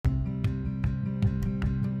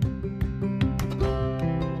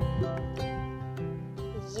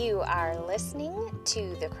You are listening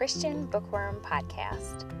to the Christian Bookworm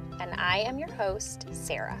Podcast, and I am your host,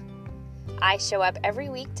 Sarah. I show up every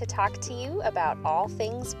week to talk to you about all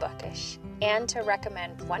things bookish and to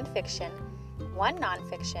recommend one fiction, one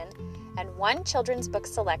nonfiction, and one children's book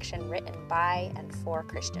selection written by and for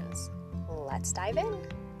Christians. Let's dive in.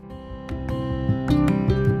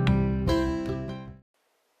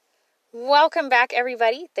 Welcome back,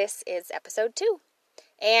 everybody. This is episode 2.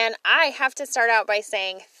 And I have to start out by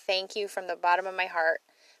saying thank you from the bottom of my heart,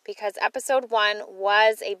 because episode 1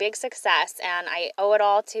 was a big success, and I owe it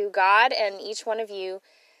all to God and each one of you.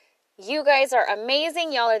 You guys are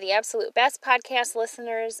amazing. Y'all are the absolute best podcast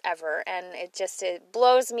listeners ever, and it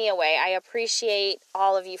blows me away. I appreciate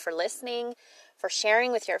all of you for listening, for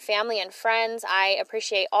sharing with your family and friends. I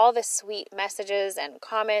appreciate all the sweet messages and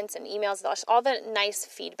comments and emails, all the nice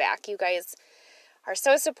feedback. You guys are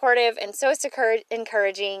so supportive and so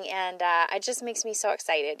encouraging, and it just makes me so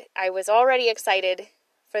excited. I was already excited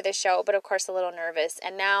for the show, but of course a little nervous,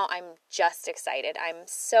 and now I'm just excited. I'm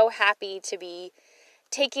so happy to be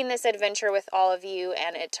taking this adventure with all of you,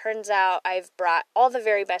 and it turns out I've brought all the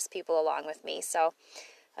very best people along with me. So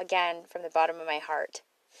again, from the bottom of my heart,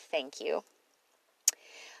 thank you.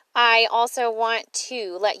 I also want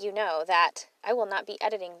to let you know that I will not be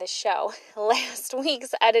editing this show. Last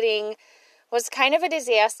week's editing was kind of a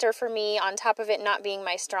disaster for me. On top of it not being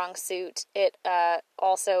my strong suit, it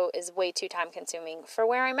also is way too time consuming for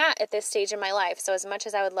where I'm at this stage in my life. So as much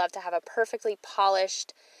as I would love to have a perfectly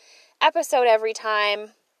polished episode every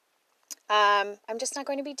time, I'm just not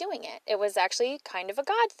going to be doing it. It was actually kind of a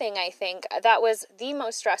God thing, I think. That was the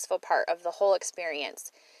most stressful part of the whole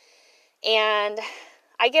experience. And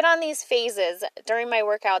I get on these phases during my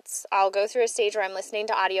workouts. I'll go through a stage where I'm listening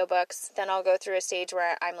to audiobooks, then I'll go through a stage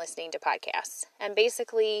where I'm listening to podcasts. And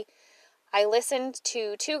basically, I listened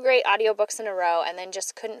to 2 great audiobooks in a row and then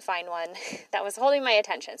just couldn't find one that was holding my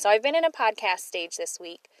attention. So I've been in a podcast stage this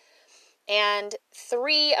week, and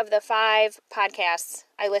 3 of the 5 podcasts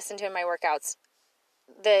I listened to in my workouts,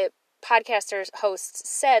 the podcasters' hosts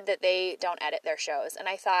said that they don't edit their shows. And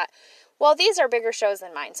I thought, well, these are bigger shows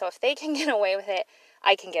than mine, so if they can get away with it,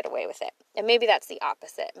 I can get away with it. And maybe that's the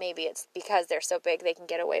opposite. Maybe it's because they're so big they can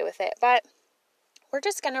get away with it. But we're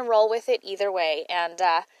just going to roll with it either way, and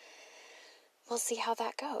we'll see how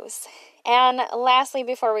that goes. And lastly,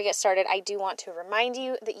 before we get started, I do want to remind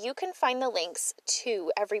you that you can find the links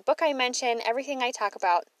to every book I mention, everything I talk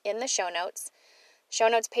about, in the show notes. Show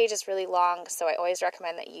notes page is really long, so I always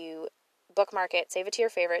recommend that you bookmark it, save it to your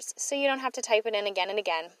favorites, so you don't have to type it in again and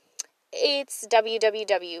again. It's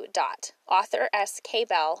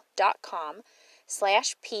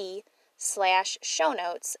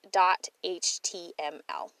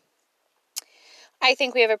www.authorskbell.com/p/shownotes.html. I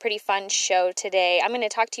think we have a pretty fun show today. I'm going to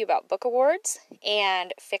talk to you about book awards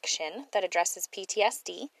and fiction that addresses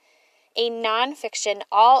PTSD, a nonfiction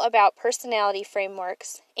all about personality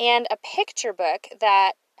frameworks, and a picture book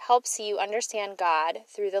that helps you understand God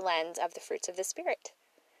through the lens of the fruits of the Spirit.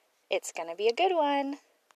 It's going to be a good one.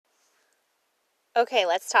 Okay,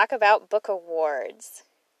 let's talk about book awards.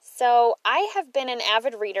 So I have been an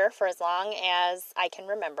avid reader for as long as I can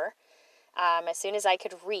remember, as soon as I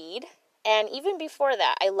could read. And even before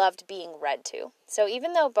that, I loved being read to. So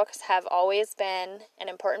even though books have always been an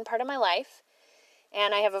important part of my life,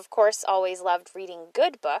 and I have, of course, always loved reading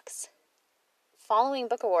good books, following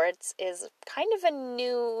book awards is kind of a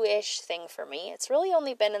new-ish thing for me. It's really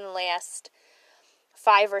only been in the last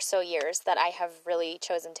 5 or so years that I have really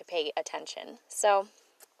chosen to pay attention. So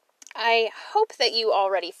I hope that you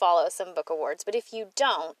already follow some book awards, but if you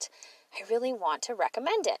don't, I really want to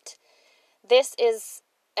recommend it. This is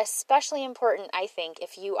especially important, I think,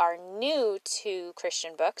 if you are new to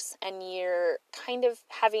Christian books and you're kind of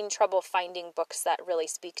having trouble finding books that really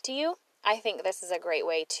speak to you. I think this is a great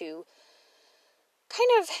way to kind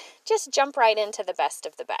of just jump right into the best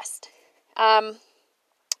of the best.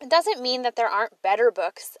 It doesn't mean that there aren't better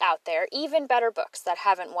books out there, even better books that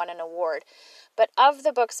haven't won an award. But of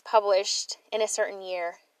the books published in a certain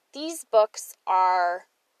year, these books are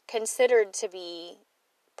considered to be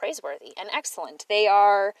praiseworthy and excellent. They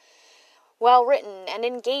are well written and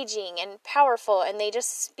engaging and powerful, and they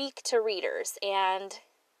just speak to readers and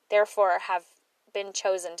therefore have been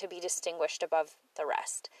chosen to be distinguished above the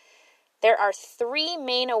rest. There are 3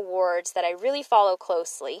 main awards that I really follow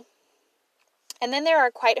closely. And then there are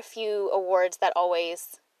quite a few awards that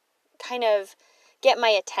always kind of get my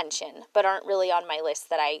attention, but aren't really on my list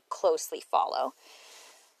that I closely follow.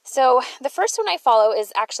 So the first one I follow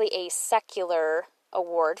is actually a secular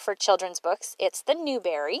award for children's books. It's the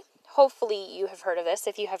Newbery, hopefully you have heard of this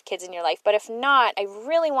if you have kids in your life. But if not, I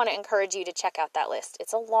really want to encourage you to check out that list.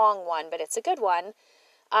 It's a long one, but it's a good one.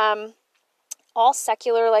 All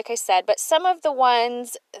secular, like I said, but some of the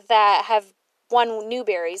ones that have won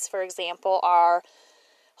Newberries, for example, are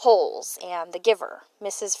Holes and The Giver,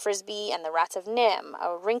 Mrs. Frisby and the Rats of Nim,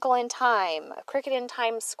 A Wrinkle in Time, A Cricket in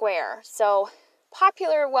Times Square. So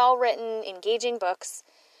popular, well-written, engaging books,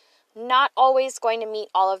 not always going to meet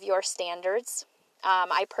all of your standards.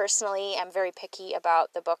 I personally am very picky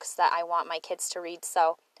about the books that I want my kids to read,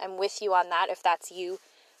 so I'm with you on that if that's you.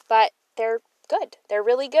 But they're good. They're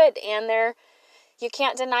really good, and you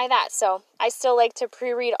can't deny that. So I still like to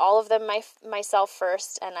pre-read all of them myself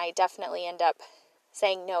first, and I definitely end up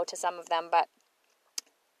saying no to some of them, but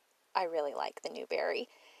I really like the Newbery.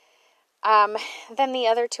 Then the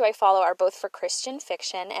other two I follow are both for Christian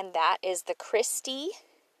fiction, and that is the Christie,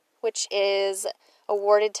 which is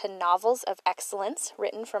awarded to novels of excellence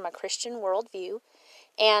written from a Christian worldview,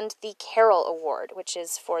 and the Carroll Award, which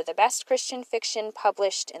is for the best Christian fiction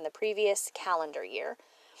published in the previous calendar year.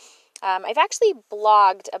 I've actually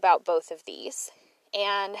blogged about both of these,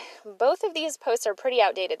 and both of these posts are pretty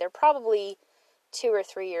outdated. They're probably 2 or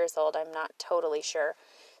 3 years old. I'm not totally sure.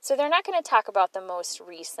 So they're not going to talk about the most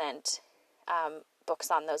recent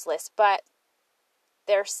books on those lists, but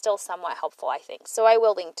they're still somewhat helpful, I think. So I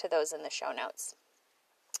will link to those in the show notes.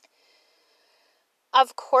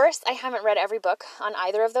 Of course, I haven't read every book on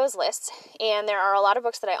either of those lists, and there are a lot of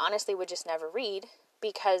books that I honestly would just never read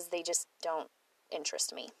because they just don't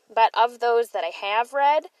interest me. But of those that I have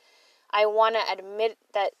read, I want to admit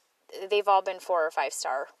that they've all been 4 or 5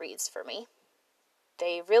 star reads for me.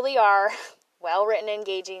 They really are well-written,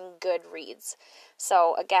 engaging, good reads.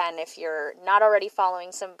 So again, if you're not already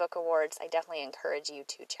following some book awards, I definitely encourage you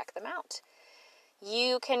to check them out.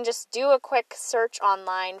 You can just do a quick search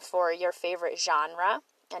online for your favorite genre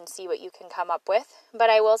and see what you can come up with.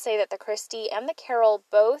 But I will say that the Christie and the Carroll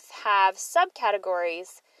both have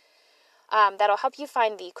subcategories that'll help you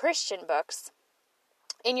find the Christian books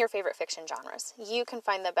in your favorite fiction genres. You can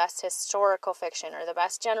find the best historical fiction or the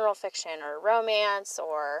best general fiction or romance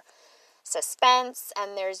or suspense,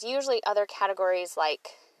 and there's usually other categories like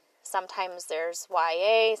sometimes there's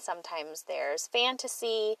YA, sometimes there's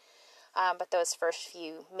fantasy, but those first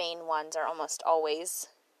few main ones are almost always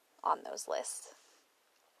on those lists.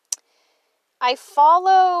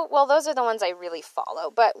 Those are the ones I really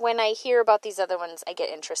follow, but when I hear about these other ones, I get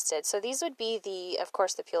interested. So these would be of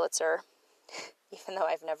course, the Pulitzer, even though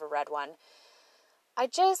I've never read one. I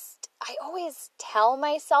always tell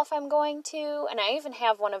myself I'm going to, and I even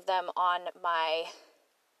have one of them on my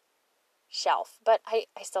shelf, but I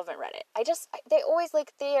still haven't read it. They always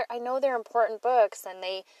I know they're important books, and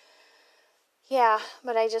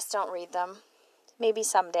but I just don't read them. Maybe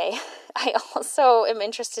someday. I also am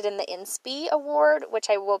interested in the INSPE Award, which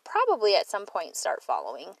I will probably at some point start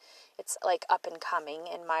following. It's like up and coming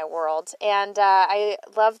in my world. And I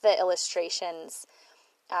love the illustrations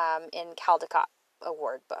in Caldecott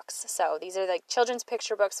Award books. So these are like children's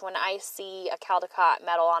picture books. When I see a Caldecott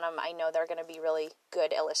medal on them, I know they're going to be really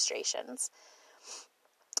good illustrations.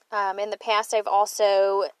 In the past, I've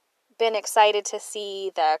also been excited to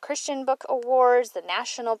see the Christian Book Awards, the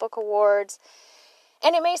National Book Awards.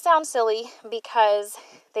 And it may sound silly because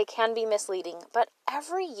they can be misleading, but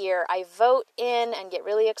every year I vote in and get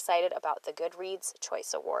really excited about the Goodreads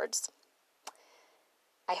Choice Awards.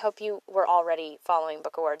 I hope you were already following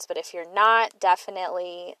book awards, but if you're not,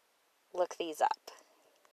 definitely look these up.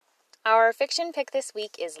 Our fiction pick this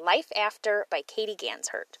week is Life After by Katie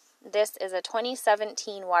Ganshert. This is a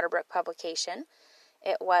 2017 Waterbrook publication.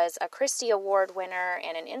 It was a Christie Award winner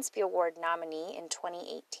and an INSPE Award nominee in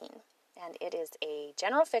 2018. And it is a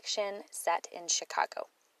general fiction set in Chicago.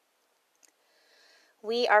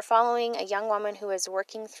 We are following a young woman who is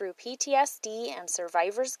working through PTSD and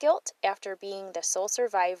survivor's guilt after being the sole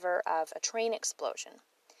survivor of a train explosion.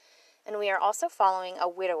 And we are also following a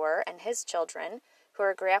widower and his children who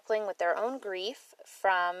are grappling with their own grief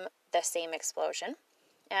from the same explosion.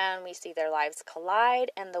 And we see their lives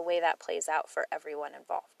collide and the way that plays out for everyone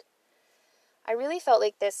involved. I really felt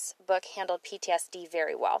like this book handled PTSD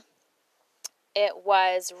very well. It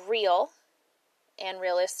was real and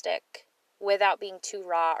realistic without being too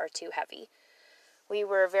raw or too heavy. We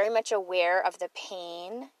were very much aware of the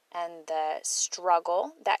pain and the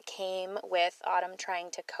struggle that came with Autumn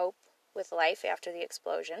trying to cope with life after the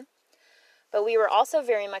explosion. But we were also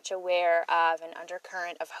very much aware of an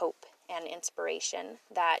undercurrent of hope and inspiration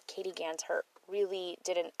that Katie Ganshert really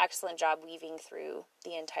did an excellent job weaving through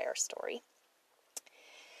the entire story.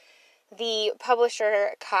 The publisher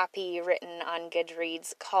copy written on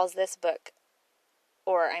Goodreads calls this book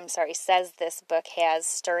says this book has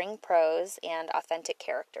stirring prose and authentic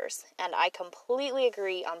characters. And I completely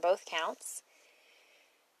agree on both counts.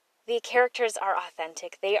 The characters are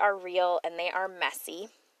authentic, they are real, and they are messy.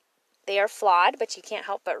 They are flawed, but you can't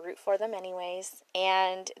help but root for them anyways.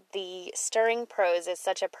 And the stirring prose is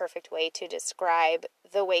such a perfect way to describe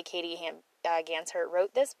the way Katie Ganshert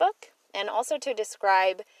wrote this book, and also to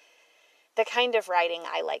describe the kind of writing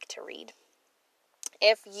I like to read.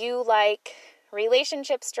 If you like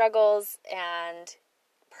relationship struggles and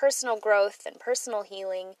personal growth and personal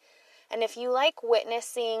healing, and if you like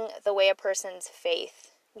witnessing the way a person's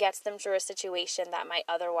faith gets them through a situation that might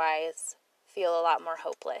otherwise feel a lot more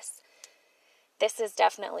hopeless, this is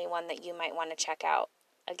definitely one that you might want to check out.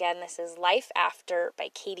 Again, this is Life After by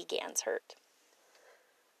Katie Ganshert.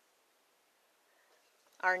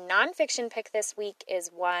 Our nonfiction pick this week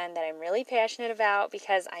is one that I'm really passionate about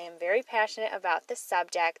because I am very passionate about the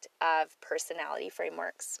subject of personality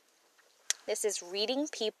frameworks. This is Reading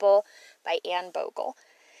People by Anne Bogle.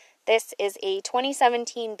 This is a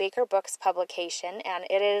 2017 Baker Books publication, and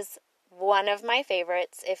it is one of my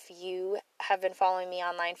favorites. If you have been following me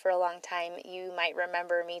online for a long time, you might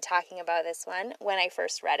remember me talking about this one when I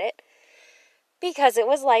first read it, because it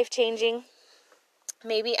was life-changing.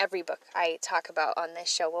 Maybe every book I talk about on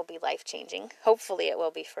this show will be life-changing. Hopefully it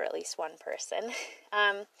will be for at least one person.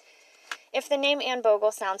 If the name Anne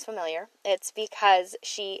Bogle sounds familiar, it's because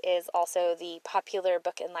she is also the popular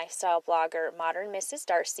book and lifestyle blogger Modern Mrs.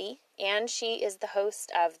 Darcy, and she is the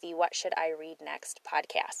host of the What Should I Read Next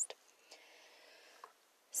podcast.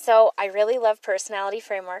 So I really love personality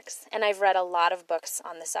frameworks, and I've read a lot of books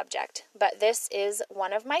on the subject, but this is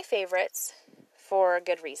one of my favorites for a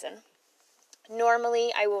good reason.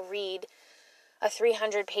 Normally, I will read a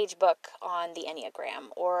 300-page book on the Enneagram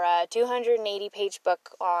or a 280-page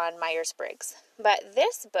book on Myers-Briggs, but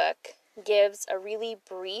this book gives a really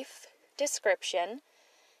brief description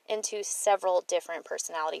into several different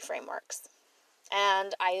personality frameworks.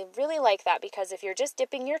 And I really like that because if you're just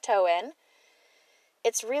dipping your toe in,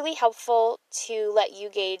 it's really helpful to let you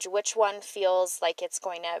gauge which one feels like it's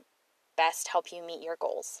going to best help you meet your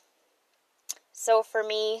goals. So for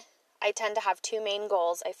me, I tend to have two main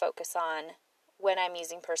goals I focus on when I'm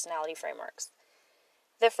using personality frameworks.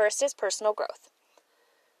 The first is personal growth.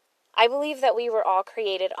 I believe that we were all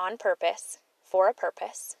created on purpose, for a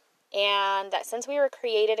purpose, and that since we were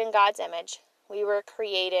created in God's image, we were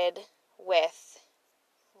created with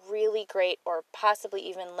really great or possibly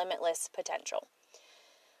even limitless potential.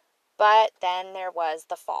 But then there was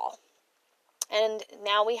the fall. And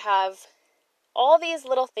now we have all these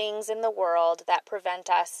little things in the world that prevent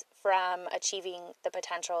us from achieving the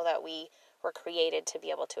potential that we were created to be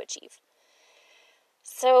able to achieve.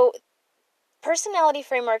 So personality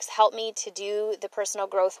frameworks help me to do the personal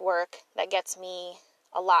growth work that gets me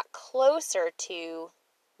a lot closer to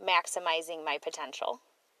maximizing my potential.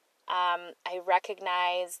 I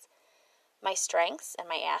recognize my strengths and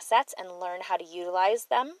my assets and learn how to utilize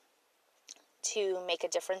them to make a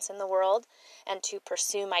difference in the world and to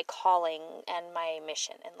pursue my calling and my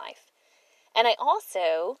mission in life. And I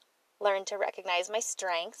also learn to recognize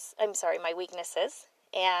my weaknesses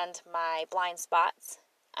and my blind spots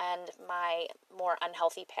and my more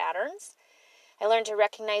unhealthy patterns. I learn to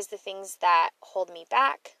recognize the things that hold me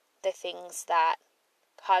back, the things that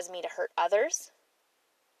cause me to hurt others,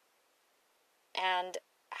 and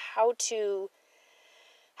how to,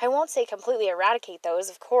 I won't say completely eradicate those,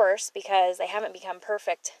 of course, because I haven't become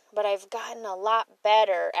perfect, but I've gotten a lot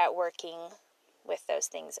better at working with those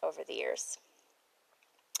things over the years.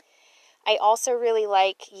 I also really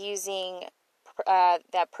like using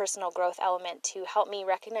that personal growth element to help me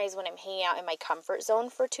recognize when I'm hanging out in my comfort zone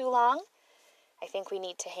for too long. I think we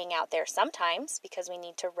need to hang out there sometimes because we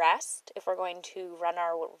need to rest if we're going to run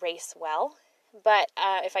our race well. But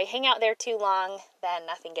if I hang out there too long, then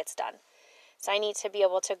nothing gets done. So I need to be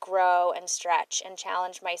able to grow and stretch and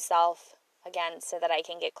challenge myself again so that I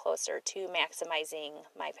can get closer to maximizing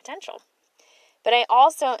my potential. But I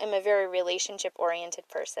also am a very relationship-oriented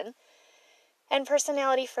person, and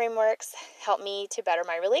personality frameworks help me to better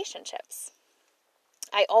my relationships.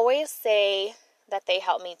 I always say that they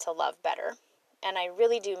help me to love better, and I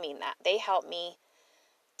really do mean that. They help me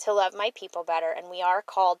to love my people better, and we are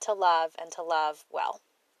called to love and to love well.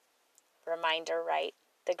 Reminder, right?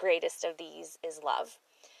 The greatest of these is love.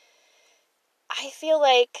 I feel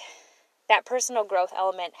like that personal growth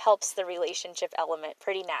element helps the relationship element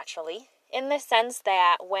pretty naturally, in the sense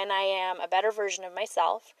that when I am a better version of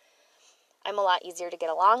myself, I'm a lot easier to get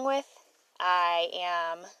along with. I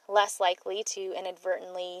am less likely to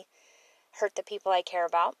inadvertently hurt the people I care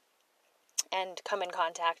about. and come in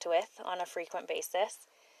contact with on a frequent basis.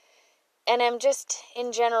 And I'm just,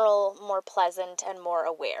 in general, more pleasant and more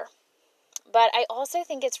aware. But I also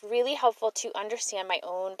think it's really helpful to understand my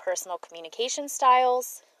own personal communication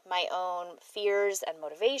styles, my own fears and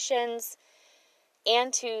motivations,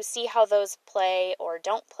 and to see how those play or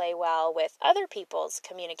don't play well with other people's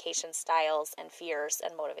communication styles and fears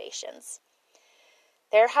and motivations.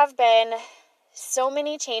 There have been so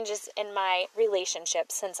many changes in my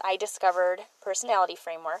relationships since I discovered personality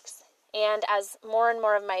frameworks, and as more and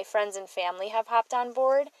more of my friends and family have hopped on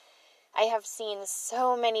board, I have seen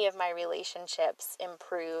so many of my relationships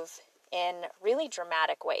improve in really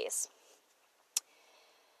dramatic ways.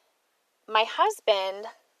 My husband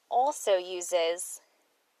also uses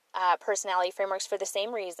personality frameworks for the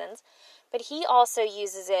same reasons, but he also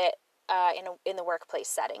uses it in the workplace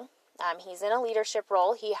setting. He's in a leadership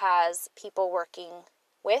role. He has people working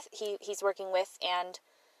with, he's working with and,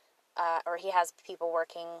 or he has people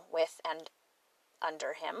working with and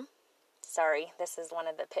under him. Sorry, this is one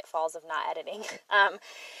of the pitfalls of not editing.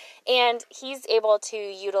 And he's able to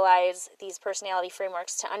utilize these personality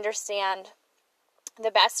frameworks to understand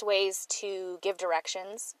the best ways to give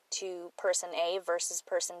directions to person A versus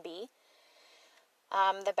person B.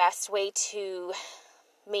 The best way to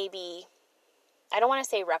maybe, I don't want to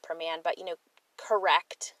say reprimand, but,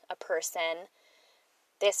 correct a person.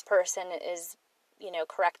 This person is,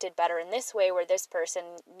 corrected better in this way where this person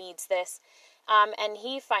needs this. And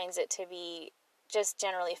he finds it to be just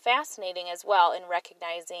generally fascinating as well in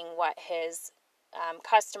recognizing what his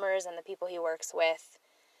customers and the people he works with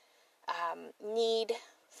need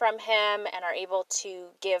from him and are able to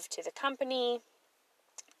give to the company.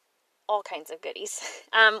 All kinds of goodies.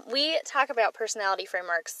 We talk about personality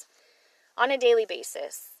frameworks on a daily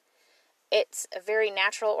basis. It's a very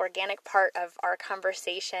natural, organic part of our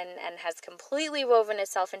conversation and has completely woven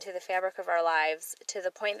itself into the fabric of our lives to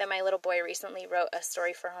the point that my little boy recently wrote a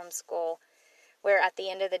story for homeschool where at the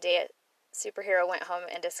end of the day, a superhero went home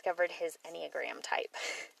and discovered his Enneagram type.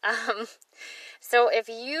 So if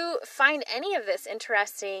you find any of this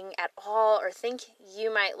interesting at all or think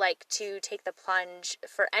you might like to take the plunge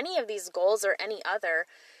for any of these goals or any other,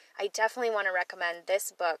 I definitely want to recommend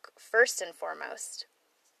this book first and foremost.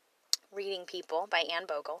 Reading People by Anne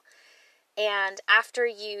Bogle. And after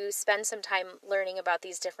you spend some time learning about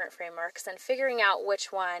these different frameworks and figuring out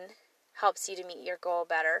which one helps you to meet your goal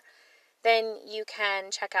better, then you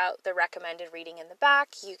can check out the recommended reading in the back.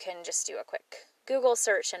 You can just do a quick Google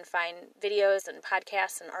search and find videos and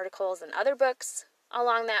podcasts and articles and other books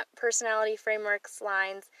along that personality frameworks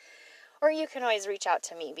lines. Or you can always reach out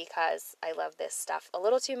to me because I love this stuff a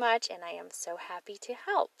little too much and I am so happy to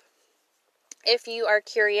help. If you are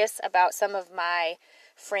curious about some of my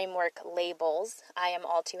framework labels, I am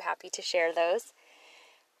all too happy to share those.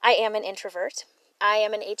 I am an introvert. I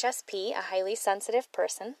am an HSP, a highly sensitive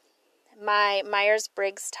person. My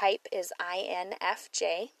Myers-Briggs type is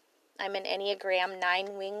INFJ. I'm an Enneagram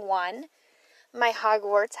 9 Wing 1. My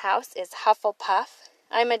Hogwarts house is Hufflepuff.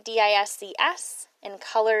 I'm a DISCS. In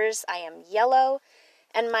colors, I am yellow.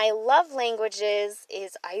 And my love languages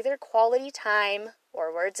is either quality time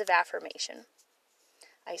or words of affirmation.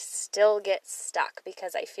 I still get stuck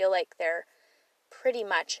because I feel like they're pretty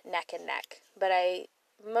much neck and neck. But I,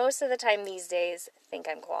 most of the time these days, think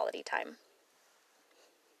I'm quality time.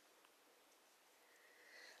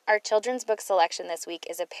 Our children's book selection this week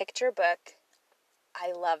is a picture book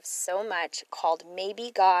I love so much called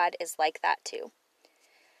Maybe God is Like That Too.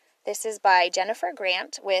 This is by Jennifer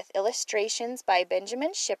Grant with illustrations by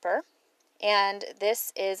Benjamin Shipper, and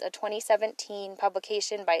this is a 2017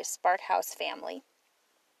 publication by Spark House Family.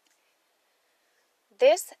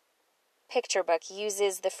 This picture book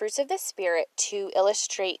uses the fruits of the Spirit to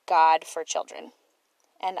illustrate God for children,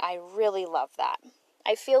 and I really love that.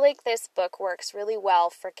 I feel like this book works really well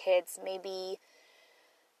for kids maybe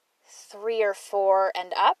 3 or 4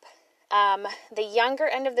 and up. The younger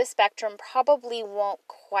end of the spectrum probably won't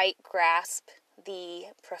quite grasp the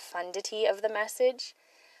profundity of the message,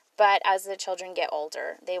 but as the children get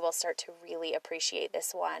older, they will start to really appreciate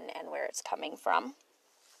this one and where it's coming from.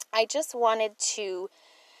 I just wanted to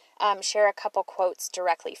share a couple quotes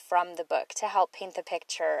directly from the book to help paint the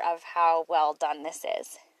picture of how well done this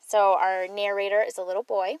is. So our narrator is a little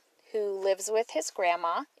boy who lives with his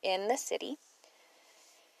grandma in the city,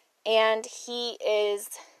 and he is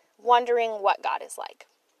wondering what God is like.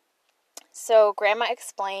 So grandma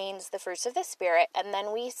explains the fruits of the Spirit, and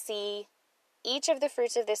then we see each of the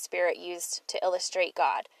fruits of the Spirit used to illustrate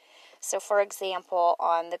God. So for example,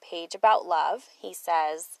 on the page about love, he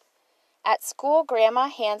says, "At school, Grandma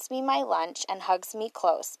hands me my lunch and hugs me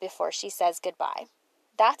close before she says goodbye.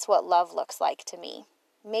 That's what love looks like to me.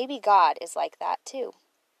 Maybe God is like that too.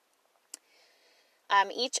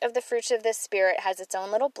 Each of the fruits of the Spirit has its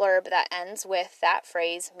own little blurb that ends with that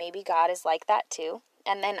phrase, maybe God is like that too.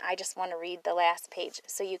 And then I just want to read the last page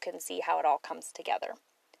so you can see how it all comes together.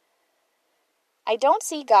 I don't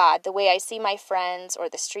see God the way I see my friends or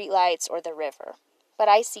the streetlights or the river, but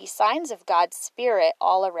I see signs of God's Spirit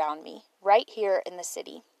all around me, right here in the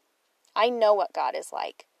city. I know what God is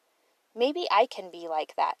like. Maybe I can be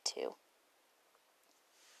like that too.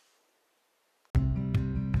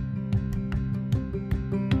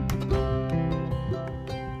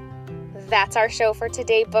 That's our show for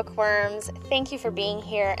today, bookworms. Thank you for being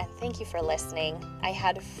here and thank you for listening. I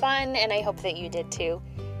had fun and I hope that you did too.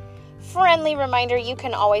 Friendly reminder, you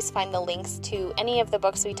can always find the links to any of the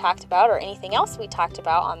books we talked about or anything else we talked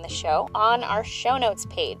about on the show on our show notes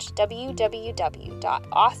page,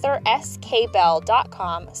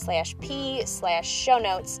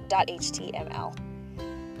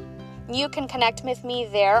 www.authorskbell.com/p/shownotes.html. You can connect with me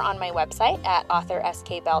there on my website at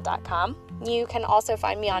authorskbell.com. You can also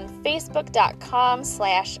find me on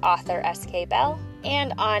facebook.com/authorskbell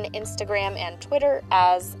and on Instagram and Twitter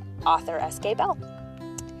as authorskbell.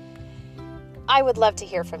 I would love to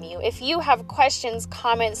hear from you. If you have questions,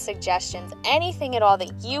 comments, suggestions, anything at all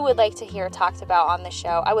that you would like to hear talked about on the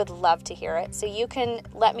show, I would love to hear it. So you can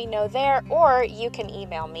let me know there, or you can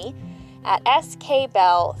email me at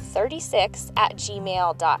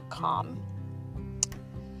skbell36@gmail.com.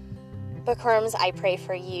 Bookworms, I pray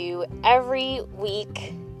for you every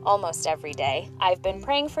week, almost every day. I've been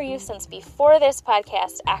praying for you since before this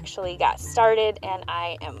podcast actually got started, and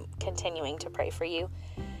I am continuing to pray for you.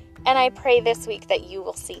 And I pray this week that you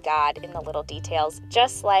will see God in the little details,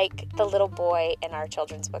 just like the little boy in our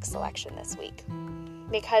children's book selection this week.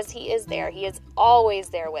 Because He is there. He is always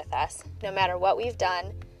there with us, no matter what we've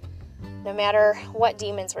done, no matter what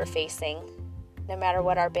demons we're facing, no matter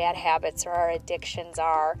what our bad habits or our addictions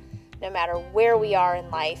are, no matter where we are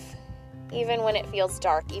in life, even when it feels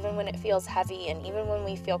dark, even when it feels heavy, and even when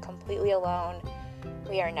we feel completely alone,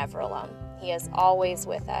 we are never alone. He is always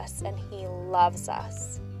with us, and He loves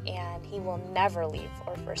us, and He will never leave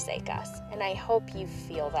or forsake us. And I hope you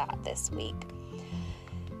feel that this week.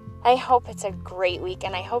 I hope it's a great week,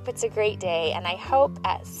 and I hope it's a great day, and I hope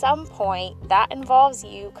at some point that involves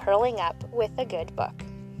you curling up with a good book.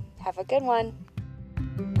 Have a good one.